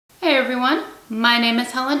everyone, my name is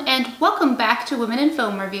Helen and welcome back to Women in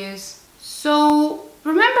Film Reviews. So,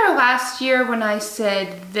 remember last year when I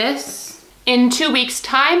said this? In 2 weeks'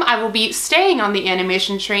 time, I will be staying on the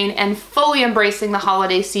animation train and fully embracing the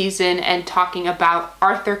holiday season and talking about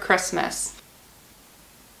Arthur Christmas.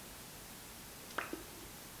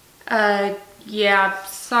 Yeah,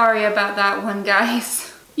 sorry about that one,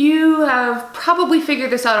 guys. You have probably figured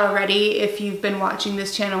this out already if you've been watching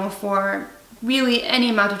this channel for really any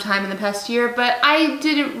amount of time in the past year, but I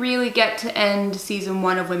didn't really get to end season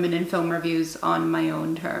 1 of Women in Film Reviews on my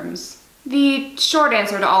own terms. The short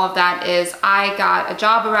answer to all of that is I got a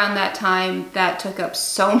job around that time that took up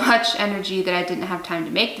so much energy that I didn't have time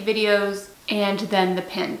to make the videos, and then the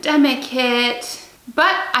pandemic hit.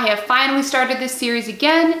 But I have finally started this series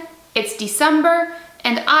again. It's December,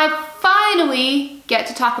 and I finally get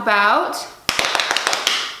to talk about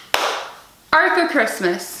Arthur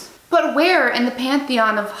Christmas. But where in the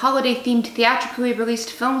pantheon of holiday-themed theatrically released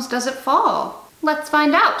films does it fall? Let's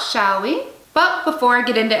find out, shall we? But before I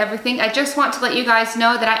get into everything, I just want to let you guys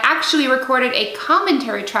know that I actually recorded a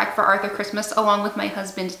commentary track for Arthur Christmas along with my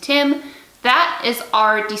husband, Tim. That is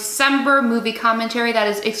our December movie commentary that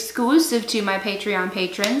is exclusive to my Patreon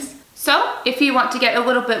patrons. So, if you want to get a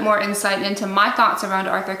little bit more insight into my thoughts around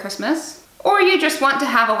Arthur Christmas, or you just want to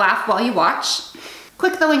have a laugh while you watch,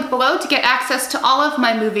 click the link below to get access to all of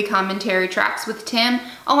my movie commentary tracks with Tim,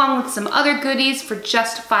 along with some other goodies for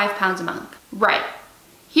just £5 a month. Right,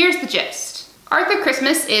 here's the gist. Arthur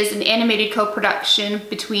Christmas is an animated co-production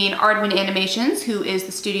between Aardman Animations, who is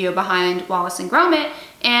the studio behind Wallace and Gromit,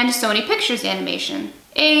 and Sony Pictures Animation.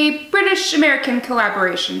 A British-American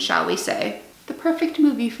collaboration, shall we say. The perfect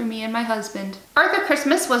movie for me and my husband. Arthur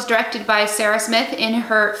Christmas was directed by Sarah Smith in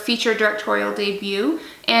her feature directorial debut,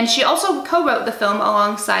 and she also co-wrote the film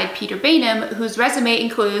alongside Peter Bainham, whose resume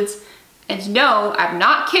includes, and no, I'm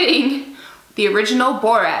not kidding, the original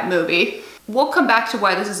Borat movie. We'll come back to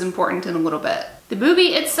why this is important in a little bit. The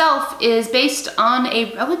movie itself is based on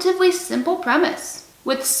a relatively simple premise.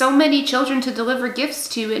 With so many children to deliver gifts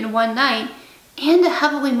to in one night, and a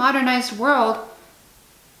heavily modernized world,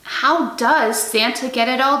 how does Santa get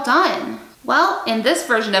it all done? Well, in this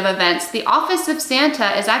version of events, the office of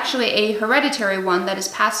Santa is actually a hereditary one that is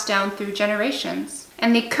passed down through generations.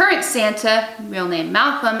 And the current Santa, real name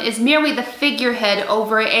Malcolm, is merely the figurehead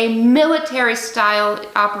over a military-style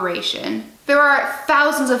operation. There are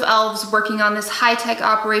thousands of elves working on this high-tech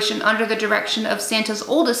operation under the direction of Santa's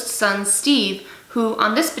oldest son, Steve, who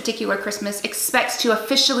on this particular Christmas expects to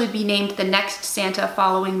officially be named the next Santa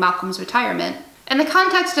following Malcolm's retirement. In the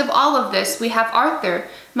context of all of this, we have Arthur,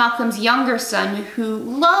 Malcolm's younger son, who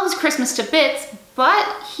loves Christmas to bits,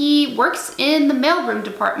 but he works in the mailroom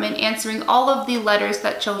department answering all of the letters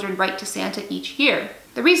that children write to Santa each year.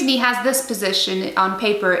 The reason he has this position on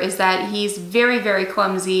paper is that he's very, very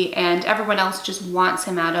clumsy and everyone else just wants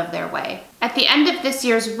him out of their way. At the end of this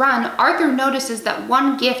year's run, Arthur notices that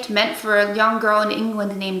one gift meant for a young girl in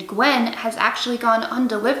England named Gwen has actually gone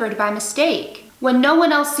undelivered by mistake. When no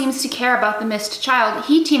one else seems to care about the missed child,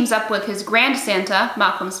 he teams up with his grand Santa,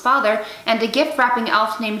 Malcolm's father, and a gift-wrapping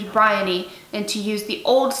elf named Bryony, and to use the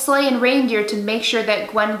old sleigh and reindeer to make sure that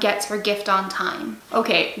Gwen gets her gift on time.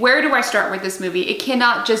 Okay, where do I start with this movie? It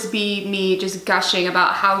cannot just be me just gushing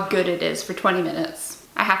about how good it is for 20 minutes.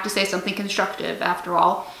 I have to say something constructive, after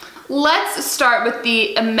all. Let's start with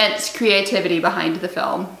the immense creativity behind the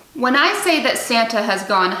film. When I say that Santa has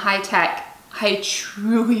gone high-tech, I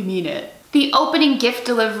truly mean it. The opening gift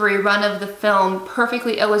delivery run of the film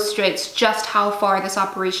perfectly illustrates just how far this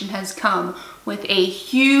operation has come, with a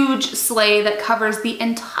huge sleigh that covers the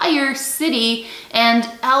entire city and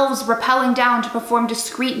elves rappelling down to perform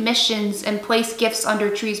discreet missions and place gifts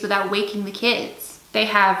under trees without waking the kids. They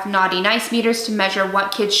have naughty nice meters to measure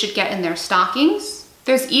what kids should get in their stockings.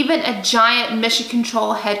 There's even a giant mission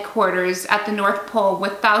control headquarters at the North Pole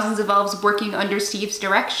with thousands of elves working under Steve's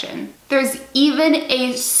direction. There's even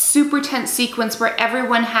a super tense sequence where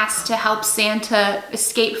everyone has to help Santa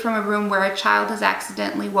escape from a room where a child has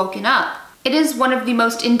accidentally woken up. It is one of the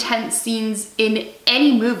most intense scenes in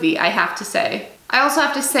any movie, I have to say. I also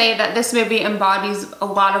have to say that this movie embodies a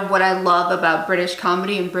lot of what I love about British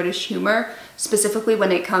comedy and British humor, specifically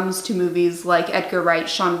when it comes to movies like Edgar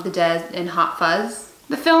Wright's Shaun of the Dead and Hot Fuzz.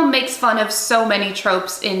 The film makes fun of so many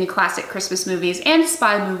tropes in classic Christmas movies and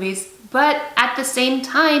spy movies, but at the same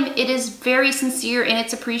time, it is very sincere in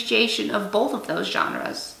its appreciation of both of those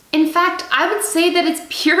genres. In fact, I would say that its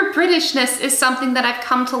pure Britishness is something that I've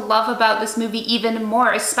come to love about this movie even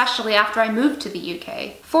more, especially after I moved to the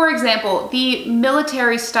UK. For example, the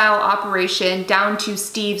military-style operation down to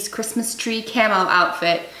Steve's Christmas tree camo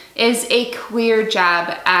outfit is a clear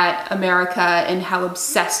jab at America and how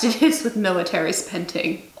obsessed it is with military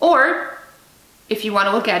spending. Or, if you want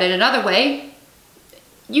to look at it another way,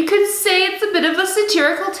 you could say it's a bit of a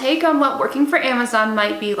satirical take on what working for Amazon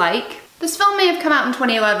might be like. This film may have come out in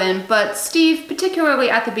 2011, but Steve, particularly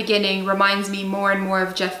at the beginning, reminds me more and more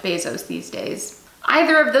of Jeff Bezos these days.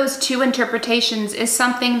 Either of those two interpretations is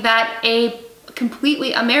something that a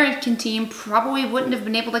completely American team probably wouldn't have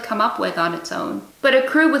been able to come up with on its own. But a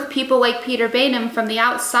crew with people like Peter Bainum from the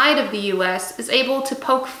outside of the US is able to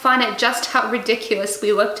poke fun at just how ridiculous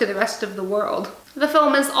we look to the rest of the world. The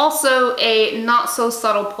film is also a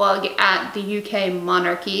not-so-subtle plug at the UK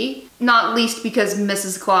monarchy, not least because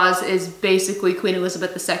Mrs. Claus is basically Queen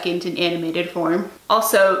Elizabeth II in animated form.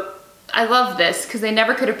 Also, I love this because they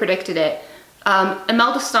never could have predicted it.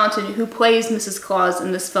 Imelda Staunton, who plays Mrs. Claus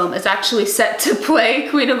in this film, is actually set to play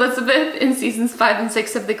Queen Elizabeth in seasons 5 and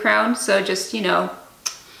 6 of The Crown, so just, you know,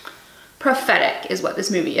 prophetic is what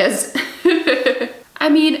this movie is. I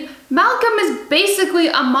mean, Malcolm is basically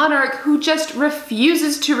a monarch who just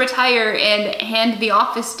refuses to retire and hand the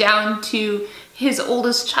office down to his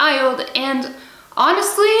oldest child, and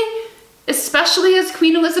honestly, especially as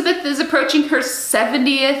Queen Elizabeth is approaching her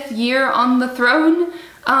 70th year on the throne,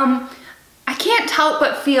 I can't help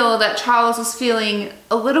but feel that Charles is feeling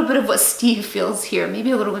a little bit of what Steve feels here,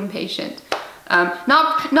 maybe a little impatient.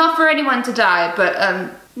 Not for anyone to die,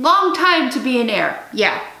 but long time to be an heir,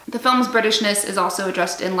 yeah. The film's Britishness is also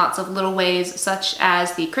addressed in lots of little ways, such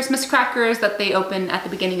as the Christmas crackers that they open at the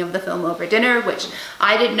beginning of the film over dinner, which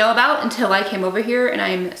I didn't know about until I came over here, and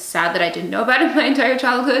I'm sad that I didn't know about it my entire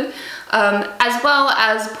childhood, as well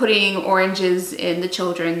as putting oranges in the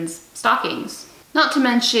children's stockings. Not to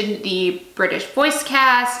mention the British voice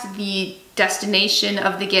cast, the destination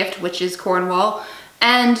of the gift, which is Cornwall,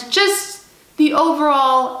 and just the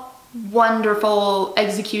overall wonderful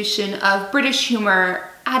execution of British humor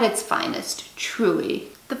at its finest, truly.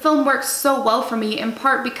 The film works so well for me in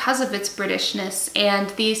part because of its Britishness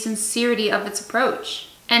and the sincerity of its approach.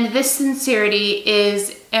 And this sincerity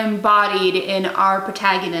is embodied in our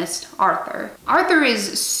protagonist, Arthur. Arthur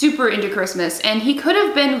is super into Christmas, and he could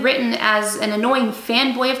have been written as an annoying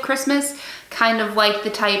fanboy of Christmas, kind of like the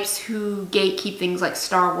types who gatekeep things like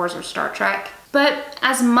Star Wars or Star Trek. But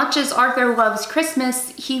as much as Arthur loves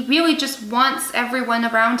Christmas, he really just wants everyone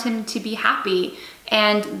around him to be happy,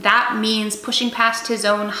 and that means pushing past his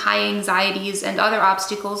own high anxieties and other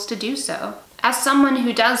obstacles to do so. As someone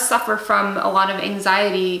who does suffer from a lot of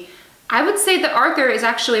anxiety, I would say that Arthur is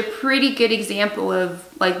actually a pretty good example of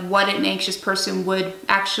like what an anxious person would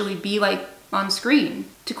actually be like on screen.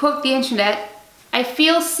 To quote the internet, "I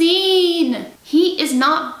feel seen." He is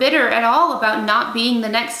not bitter at all about not being the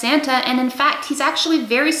next Santa, and in fact, he's actually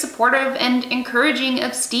very supportive and encouraging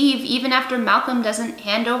of Steve even after Malcolm doesn't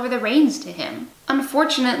hand over the reins to him.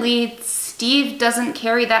 Unfortunately, Steve doesn't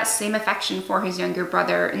carry that same affection for his younger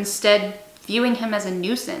brother, instead viewing him as a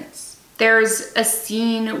nuisance. There's a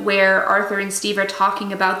scene where Arthur and Steve are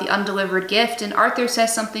talking about the undelivered gift, and Arthur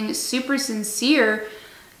says something super sincere,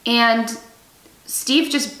 and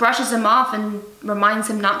Steve just brushes him off and reminds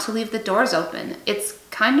him not to leave the doors open. It's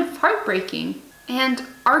kind of heartbreaking. And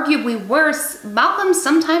arguably worse, Malcolm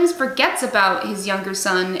sometimes forgets about his younger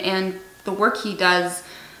son and the work he does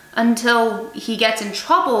until he gets in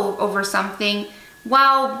trouble over something,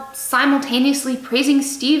 while simultaneously praising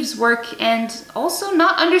Steve's work and also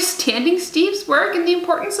not understanding Steve's work and the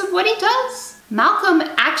importance of what he does. Malcolm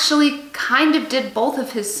actually kind of did both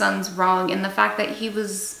of his sons wrong in the fact that he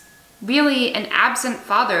was really an absent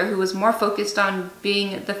father who was more focused on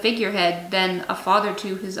being the figurehead than a father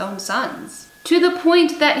to his own sons. To the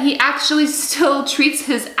point that he actually still treats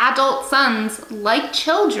his adult sons like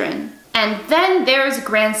children. And then there's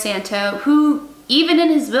Grand Santa, who, even in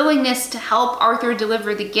his willingness to help Arthur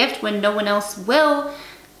deliver the gift when no one else will,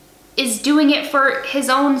 is doing it for his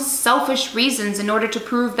own selfish reasons in order to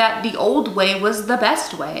prove that the old way was the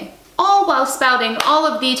best way. All while spouting all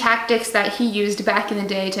of the tactics that he used back in the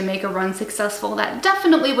day to make a run successful that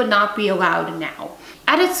definitely would not be allowed now.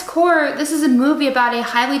 At its core, this is a movie about a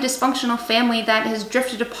highly dysfunctional family that has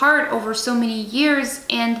drifted apart over so many years,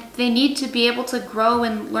 and they need to be able to grow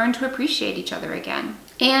and learn to appreciate each other again.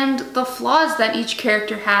 And the flaws that each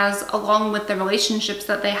character has, along with the relationships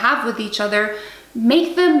that they have with each other,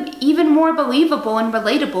 make them even more believable and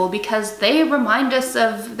relatable because they remind us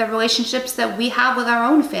of the relationships that we have with our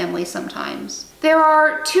own family sometimes. There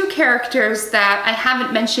are two characters that I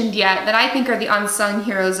haven't mentioned yet that I think are the unsung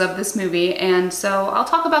heroes of this movie, and so I'll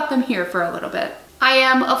talk about them here for a little bit. I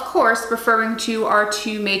am, of course, referring to our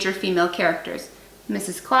two major female characters,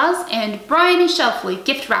 Mrs. Claus and Bryony Shelfley,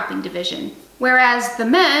 gift wrapping division. Whereas the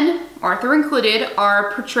men, Arthur included,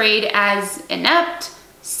 are portrayed as inept,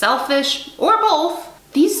 selfish, or both.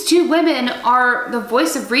 These two women are the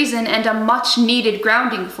voice of reason and a much needed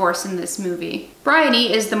grounding force in this movie.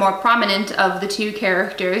 Bryony is the more prominent of the two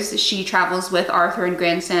characters. She travels with Arthur and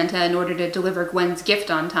Grand Santa in order to deliver Gwen's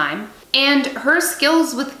gift on time. And her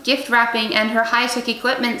skills with gift wrapping and her high-tech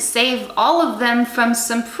equipment save all of them from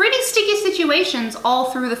some pretty sticky situations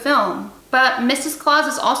all through the film. But Mrs.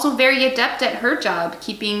 Claus is also very adept at her job,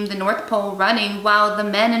 keeping the North Pole running while the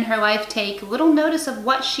men in her life take little notice of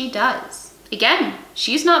what she does. Again,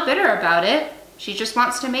 she's not bitter about it. She just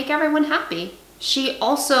wants to make everyone happy. She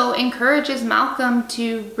also encourages Malcolm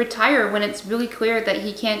to retire when it's really clear that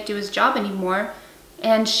he can't do his job anymore.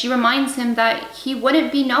 And she reminds him that he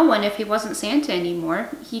wouldn't be no one if he wasn't Santa anymore.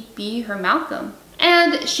 He'd be her Malcolm.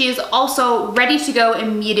 And she is also ready to go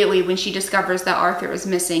immediately when she discovers that Arthur is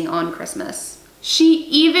missing on Christmas. She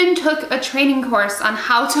even took a training course on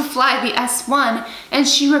how to fly the S1, and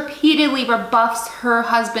she repeatedly rebuffs her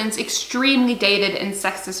husband's extremely dated and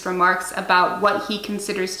sexist remarks about what he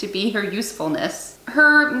considers to be her usefulness.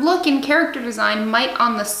 Her look and character design might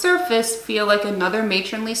on the surface feel like another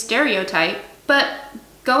matronly stereotype, but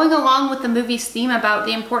going along with the movie's theme about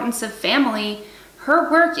the importance of family,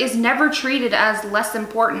 her work is never treated as less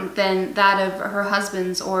important than that of her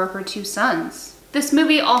husband's or her two sons. This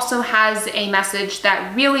movie also has a message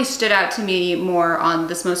that really stood out to me more on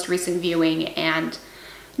this most recent viewing, and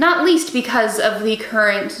not least because of the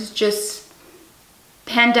current just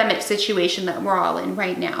pandemic situation that we're all in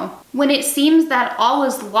right now. When it seems that all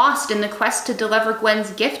is lost in the quest to deliver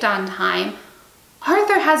Gwen's gift on time,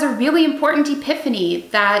 Arthur has a really important epiphany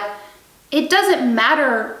that it doesn't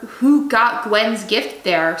matter who got Gwen's gift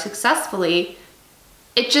there successfully,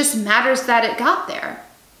 it just matters that it got there.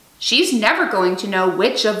 She's never going to know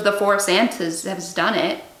which of the four Santas has done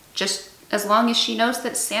it, just as long as she knows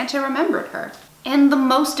that Santa remembered her. And the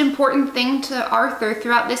most important thing to Arthur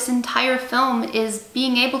throughout this entire film is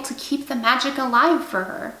being able to keep the magic alive for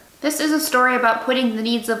her. This is a story about putting the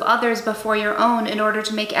needs of others before your own in order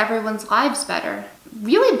to make everyone's lives better.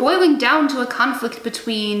 Really boiling down to a conflict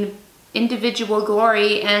between individual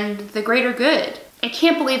glory and the greater good. I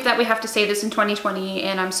can't believe that we have to say this in 2020,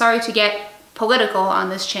 and I'm sorry to get political on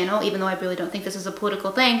this channel, even though I really don't think this is a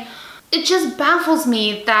political thing. It just baffles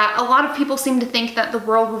me that a lot of people seem to think that the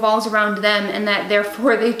world revolves around them and that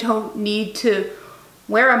therefore they don't need to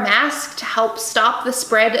wear a mask to help stop the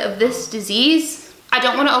spread of this disease. I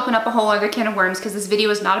don't want to open up a whole other can of worms because this video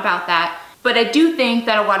is not about that, but I do think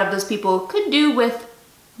that a lot of those people could do with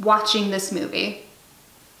watching this movie.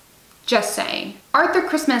 Just saying. Arthur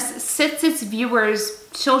Christmas sits its viewers,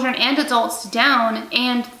 children and adults, down,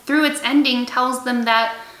 and through its ending tells them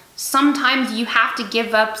that sometimes you have to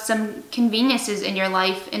give up some conveniences in your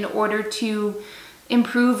life in order to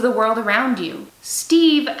improve the world around you.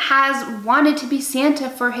 Steve has wanted to be Santa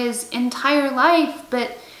for his entire life,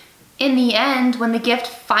 but in the end, when the gift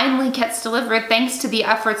finally gets delivered, thanks to the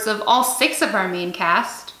efforts of all 6 of our main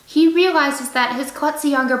cast, he realizes that his klutzy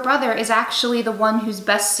younger brother is actually the one who's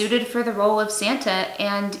best suited for the role of Santa,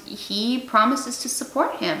 and he promises to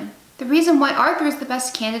support him. The reason why Arthur is the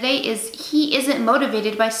best candidate is he isn't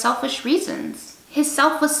motivated by selfish reasons. His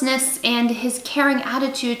selflessness and his caring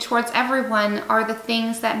attitude towards everyone are the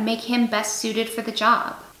things that make him best suited for the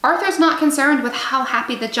job. Arthur's not concerned with how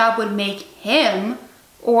happy the job would make him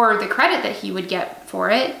or the credit that he would get for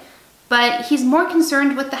it, but he's more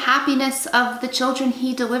concerned with the happiness of the children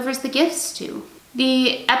he delivers the gifts to.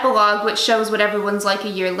 The epilogue, which shows what everyone's like a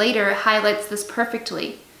year later, highlights this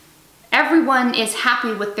perfectly. Everyone is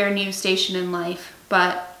happy with their new station in life,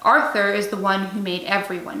 but Arthur is the one who made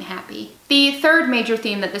everyone happy. The third major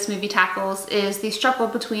theme that this movie tackles is the struggle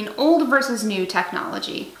between old versus new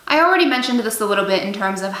technology. I already mentioned this a little bit in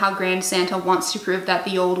terms of how Grand Santa wants to prove that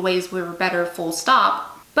the old ways were better, full stop.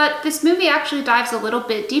 But this movie actually dives a little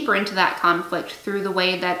bit deeper into that conflict through the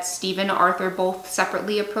way that Steve and Arthur both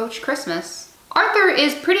separately approach Christmas. Arthur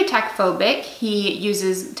is pretty tech-phobic. He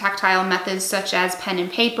uses tactile methods such as pen and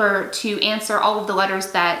paper to answer all of the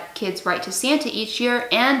letters that kids write to Santa each year,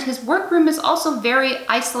 and his workroom is also very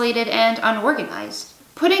isolated and unorganized.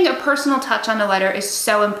 Putting a personal touch on a letter is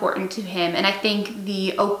so important to him, and I think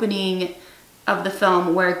the opening of the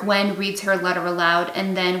film where Gwen reads her letter aloud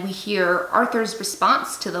and then we hear Arthur's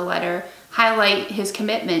response to the letter highlight his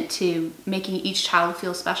commitment to making each child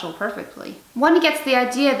feel special perfectly. One gets the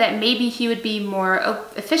idea that maybe he would be more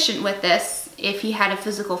efficient with this if he had a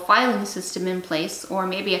physical filing system in place, or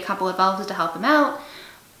maybe a couple of elves to help him out,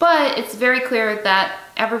 but it's very clear that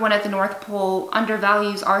everyone at the North Pole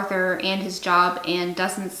undervalues Arthur and his job and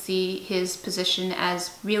doesn't see his position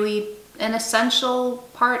as really an essential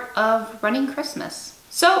part of running Christmas.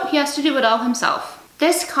 So he has to do it all himself.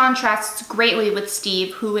 This contrasts greatly with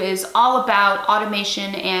Steve, who is all about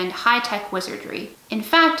automation and high-tech wizardry. In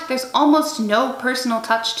fact, there's almost no personal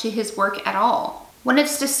touch to his work at all. When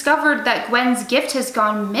it's discovered that Gwen's gift has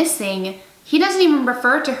gone missing, he doesn't even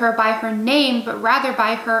refer to her by her name, but rather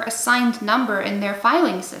by her assigned number in their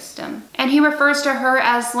filing system. And he refers to her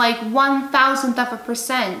as like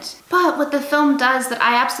 1,000th%. But what the film does that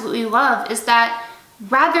I absolutely love is that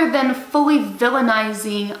rather than fully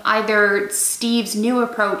villainizing either Steve's new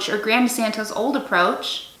approach or Grand Santa's old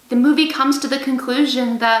approach, the movie comes to the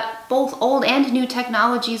conclusion that both old and new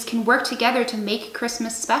technologies can work together to make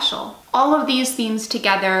Christmas special. All of these themes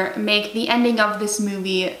together make the ending of this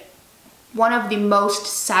movie one of the most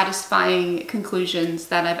satisfying conclusions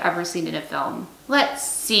that I've ever seen in a film. Let's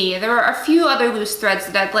see, there are a few other loose threads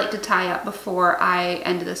that I'd like to tie up before I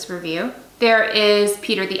end this review. There is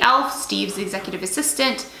Peter the Elf, Steve's executive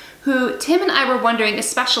assistant, who Tim and I were wondering,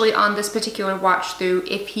 especially on this particular watch through,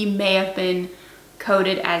 if he may have been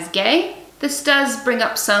coded as gay. This does bring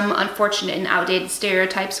up some unfortunate and outdated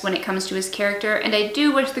stereotypes when it comes to his character, and I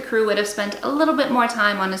do wish the crew would have spent a little bit more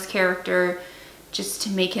time on his character just to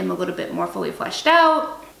make him a little bit more fully fleshed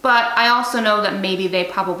out. But I also know that maybe they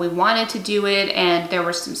probably wanted to do it and there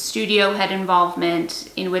was some studio head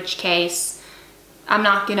involvement, in which case I'm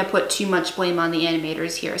not gonna put too much blame on the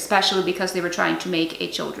animators here, especially because they were trying to make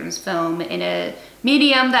a children's film in a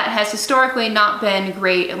medium that has historically not been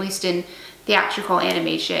great, at least in theatrical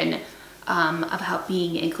animation, about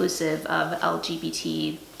being inclusive of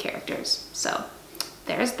LGBT characters. So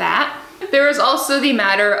there's that. There is also the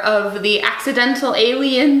matter of the accidental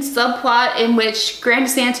alien subplot in which Grand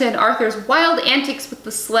Santa and Arthur's wild antics with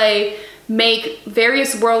the sleigh make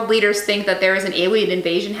various world leaders think that there is an alien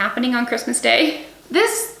invasion happening on Christmas Day.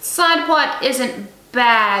 This side plot isn't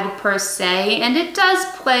bad per se, and it does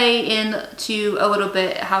play into a little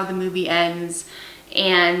bit how the movie ends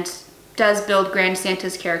and does build Grand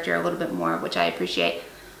Santa's character a little bit more, which I appreciate.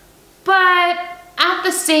 But at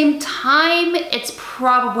the same time, it's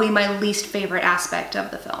probably my least favorite aspect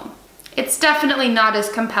of the film. It's definitely not as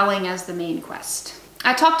compelling as the main quest.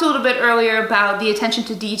 I talked a little bit earlier about the attention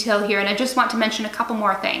to detail here, and I just want to mention a couple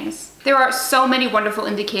more things. There are so many wonderful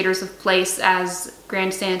indicators of place as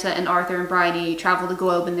Grand Santa and Arthur and Bryony travel the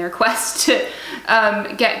globe in their quest to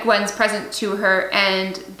get Gwen's present to her,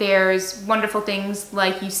 and there's wonderful things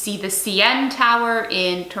like you see the CN Tower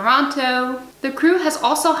in Toronto. The crew has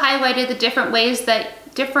also highlighted the different ways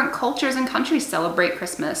that different cultures and countries celebrate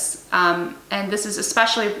Christmas, and this is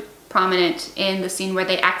especially prominent in the scene where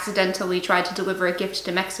they accidentally tried to deliver a gift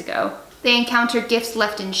to Mexico. They encounter gifts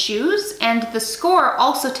left in shoes, and the score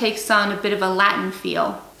also takes on a bit of a Latin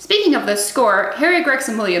feel. Speaking of the score, Harry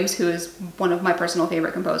Gregson Williams, who is one of my personal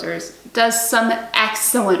favorite composers, does some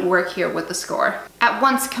excellent work here with the score. At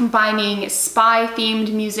once combining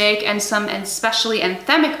spy-themed music and some especially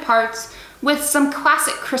anthemic parts with some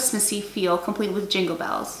classic Christmassy feel, complete with jingle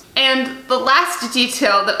bells. And the last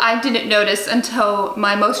detail that I didn't notice until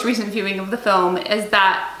my most recent viewing of the film is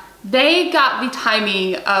that they got the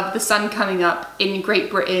timing of the sun coming up in Great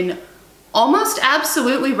Britain almost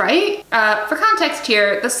absolutely right. For context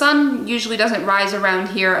here, the sun usually doesn't rise around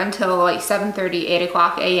here until like 7:30, 8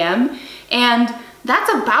 o'clock a.m. And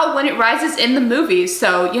that's about when it rises in the movie.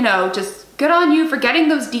 So, you know, just good on you for getting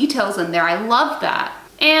those details in there. I love that.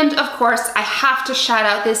 And of course, I have to shout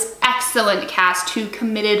out this excellent cast who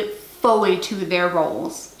committed fully to their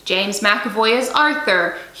roles. James McAvoy as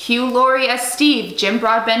Arthur, Hugh Laurie as Steve, Jim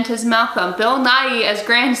Broadbent as Malcolm, Bill Nighy as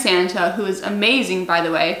Grand Santa, who is amazing by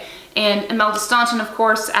the way, and Imelda Staunton of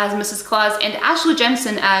course as Mrs. Claus, and Ashley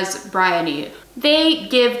Jensen as Bryony. They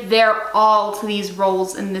give their all to these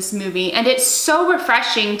roles in this movie, and it's so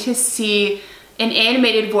refreshing to see an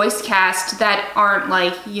animated voice cast that aren't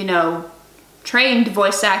like, you know, trained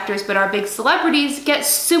voice actors but are big celebrities get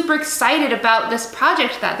super excited about this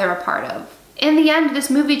project that they're a part of. In the end,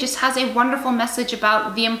 this movie just has a wonderful message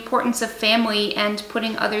about the importance of family and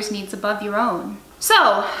putting others' needs above your own.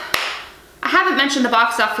 So, I haven't mentioned the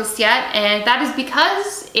box office yet, and that is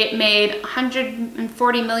because it made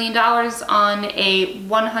 $140 million on a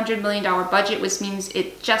 $100 million budget, which means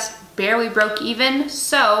it just barely broke even.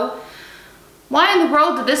 So, why in the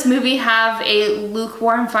world did this movie have a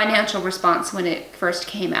lukewarm financial response when it first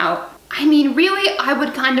came out? I mean, really, I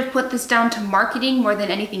would kind of put this down to marketing more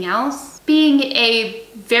than anything else. Being a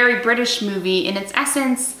very British movie in its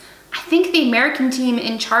essence, I think the American team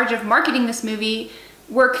in charge of marketing this movie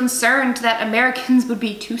were concerned that Americans would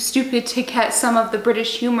be too stupid to get some of the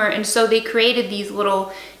British humor, and so they created these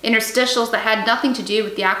little interstitials that had nothing to do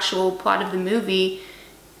with the actual plot of the movie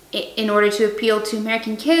in order to appeal to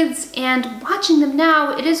American kids, and watching them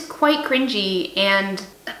now, it is quite cringy and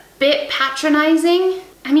a bit patronizing.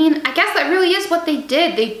 I mean, I guess that really is what they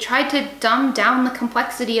did. They tried to dumb down the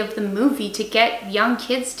complexity of the movie to get young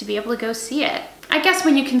kids to be able to go see it. I guess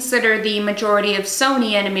when you consider the majority of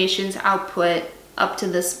Sony Animation's output up to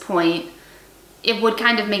this point, it would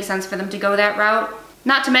kind of make sense for them to go that route.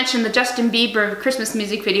 Not to mention the Justin Bieber Christmas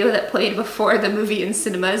music video that played before the movie in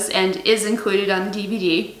cinemas and is included on the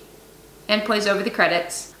DVD and plays over the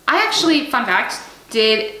credits. I actually, fun fact,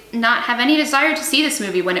 did not have any desire to see this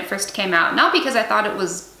movie when it first came out. Not because I thought it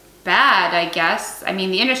was bad, I guess. I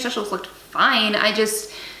mean, the interstitials looked fine. I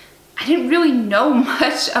didn't really know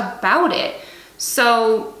much about it.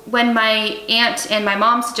 So when my aunt and my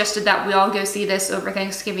mom suggested that we all go see this over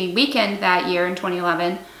Thanksgiving weekend that year in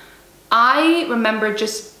 2011, I remember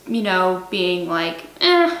just, you know, being like,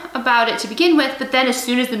 about it to begin with, but then as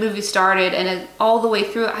soon as the movie started and all the way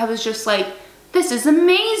through, I was just like, this is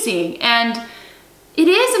amazing. And it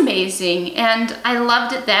is amazing, and I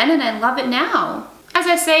loved it then and I love it now. As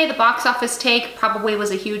I say, the box office take probably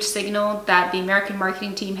was a huge signal that the American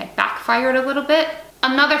marketing team had backfired a little bit.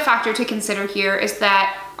 Another factor to consider here is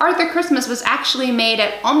that Arthur Christmas was actually made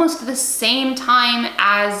at almost the same time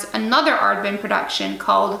as another Aardman production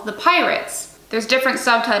called The Pirates. There's different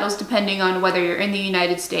subtitles depending on whether you're in the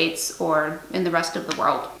United States or in the rest of the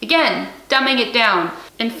world. Again, dumbing it down.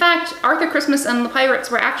 In fact, Arthur Christmas and The Pirates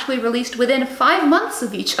were actually released within 5 months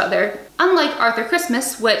of each other. Unlike Arthur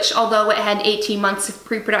Christmas, which, although it had 18 months of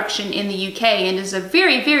pre-production in the UK and is a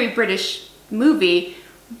very, very British movie,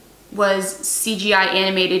 was CGI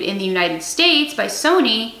animated in the United States by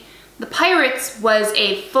Sony, The Pirates was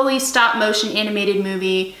a fully stop-motion animated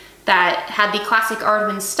movie that had the classic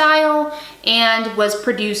Aardman style and was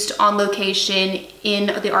produced on location in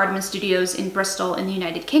the Aardman Studios in Bristol in the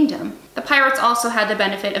United Kingdom. The Pirates also had the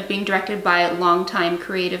benefit of being directed by longtime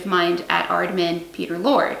creative mind at Aardman, Peter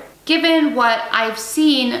Lord. Given what I've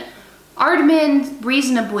seen, Aardman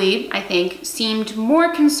reasonably, I think, seemed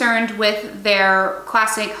more concerned with their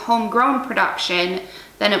classic homegrown production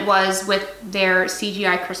than it was with their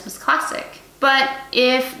CGI Christmas classic. But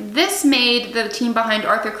if this made the team behind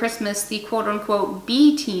Arthur Christmas the quote-unquote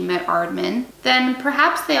B team at Aardman, then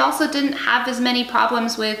perhaps they also didn't have as many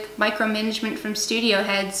problems with micromanagement from studio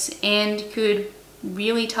heads and could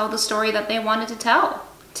really tell the story that they wanted to tell.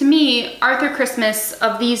 To me, Arthur Christmas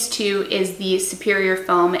of these two is the superior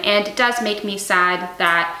film, and it does make me sad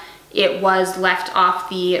that it was left off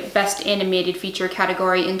the Best Animated Feature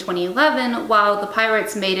category in 2011, while The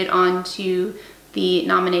Pirates made it onto the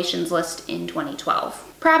nominations list in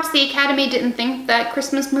 2012. Perhaps the Academy didn't think that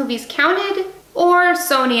Christmas movies counted, or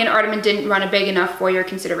Sony and Aardman didn't run a big enough for your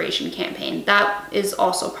consideration campaign. That is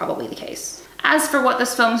also probably the case. As for what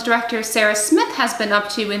this film's director Sarah Smith has been up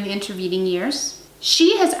to in the intervening years,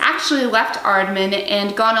 she has actually left Aardman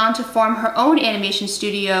and gone on to form her own animation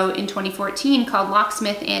studio in 2014 called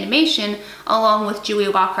Locksmith Animation, along with Julie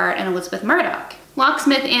Lockhart and Elizabeth Murdoch.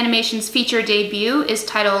 Locksmith Animation's feature debut is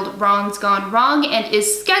titled Wrong's Gone Wrong and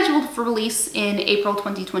is scheduled for release in April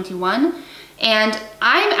 2021. And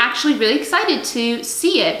I'm actually really excited to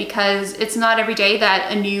see it because it's not every day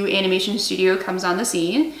that a new animation studio comes on the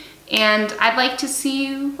scene, and I'd like to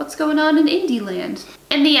see what's going on in indie land.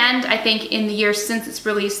 In the end, I think in the years since its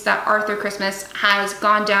release that Arthur Christmas has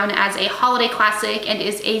gone down as a holiday classic and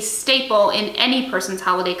is a staple in any person's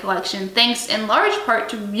holiday collection, thanks in large part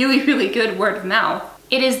to really, really good word of mouth.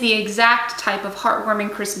 It is the exact type of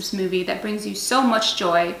heartwarming Christmas movie that brings you so much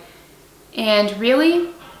joy, and really,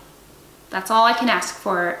 that's all I can ask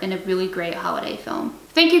for in a really great holiday film.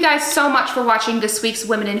 Thank you guys so much for watching this week's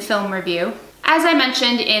Women in Film review. As I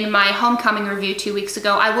mentioned in my Homecoming review 2 weeks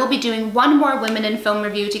ago, I will be doing one more Women in Film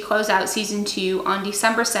review to close out season 2 on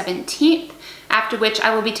December 17th, after which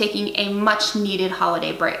I will be taking a much needed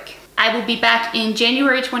holiday break. I will be back in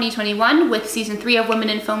January 2021 with season 3 of Women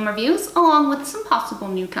in Film reviews, along with some possible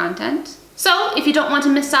new content. So if you don't want to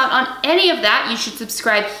miss out on any of that, you should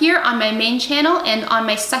subscribe here on my main channel and on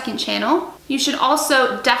my second channel. You should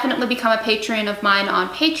also definitely become a patron of mine on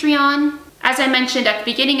Patreon. As I mentioned at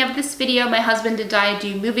the beginning of this video, my husband and I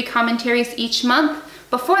do movie commentaries each month.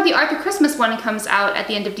 Before the Arthur Christmas one comes out at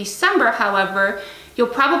the end of December, however, you'll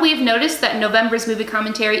probably have noticed that November's movie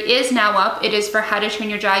commentary is now up. It is for How to Train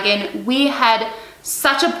Your Dragon. We had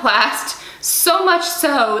such a blast, so much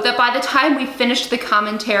so that by the time we finished the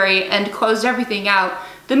commentary and closed everything out,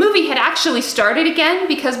 the movie had actually started again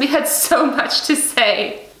because we had so much to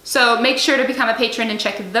say. So make sure to become a patron and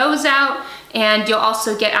check those out. And you'll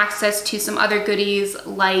also get access to some other goodies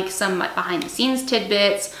like some behind the scenes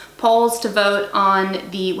tidbits, polls to vote on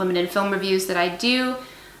the Women in Film reviews that I do,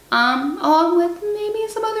 along with maybe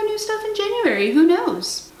some other new stuff in January, who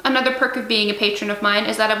knows? Another perk of being a patron of mine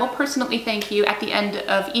is that I will personally thank you at the end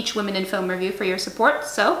of each Women in Film review for your support,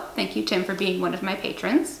 so thank you, Tim, for being one of my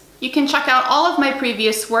patrons. You can check out all of my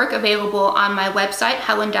previous work available on my website,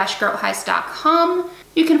 helen-grotehuis.com.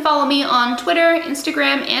 You can follow me on Twitter,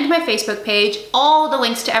 Instagram, and my Facebook page. All the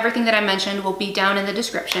links to everything that I mentioned will be down in the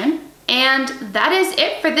description. And that is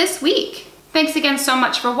it for this week. Thanks again so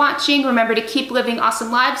much for watching. Remember to keep living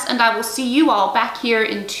awesome lives, and I will see you all back here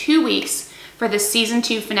in 2 weeks for the season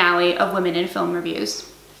 2 finale of Women in Film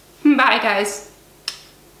Reviews. Bye, guys.